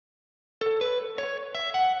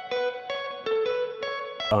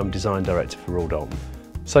I'm Design Director for Royal Doulton.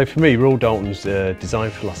 So for me, Royal Doulton's design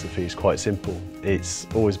philosophy is quite simple. It's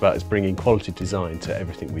always about us bringing quality design to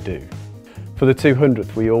everything we do. For the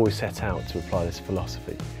 200th, we always set out to apply this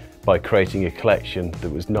philosophy by creating a collection that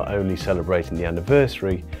was not only celebrating the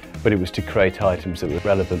anniversary, but it was to create items that were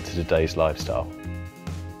relevant to today's lifestyle.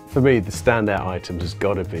 For me, the standout items has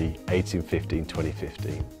got to be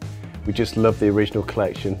 1815-2015. We just love the original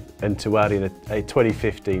collection, and to add in a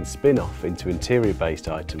 2015 spin-off into interior-based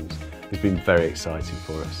items has been very exciting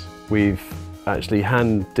for us. We've actually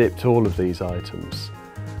hand-dipped all of these items,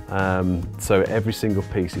 so every single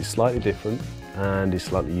piece is slightly different and is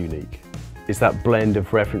slightly unique. It's that blend of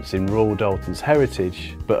referencing Royal Doulton's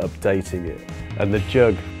heritage but updating it, and the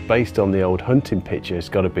jug based on the old hunting picture has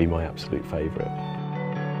got to be my absolute favourite.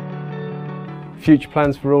 Future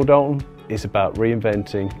plans for Royal Doulton is about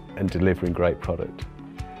reinventing and delivering great product.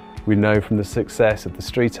 We know from the success of the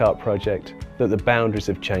street art project that the boundaries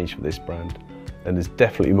have changed for this brand, and there's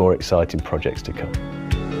definitely more exciting projects to come.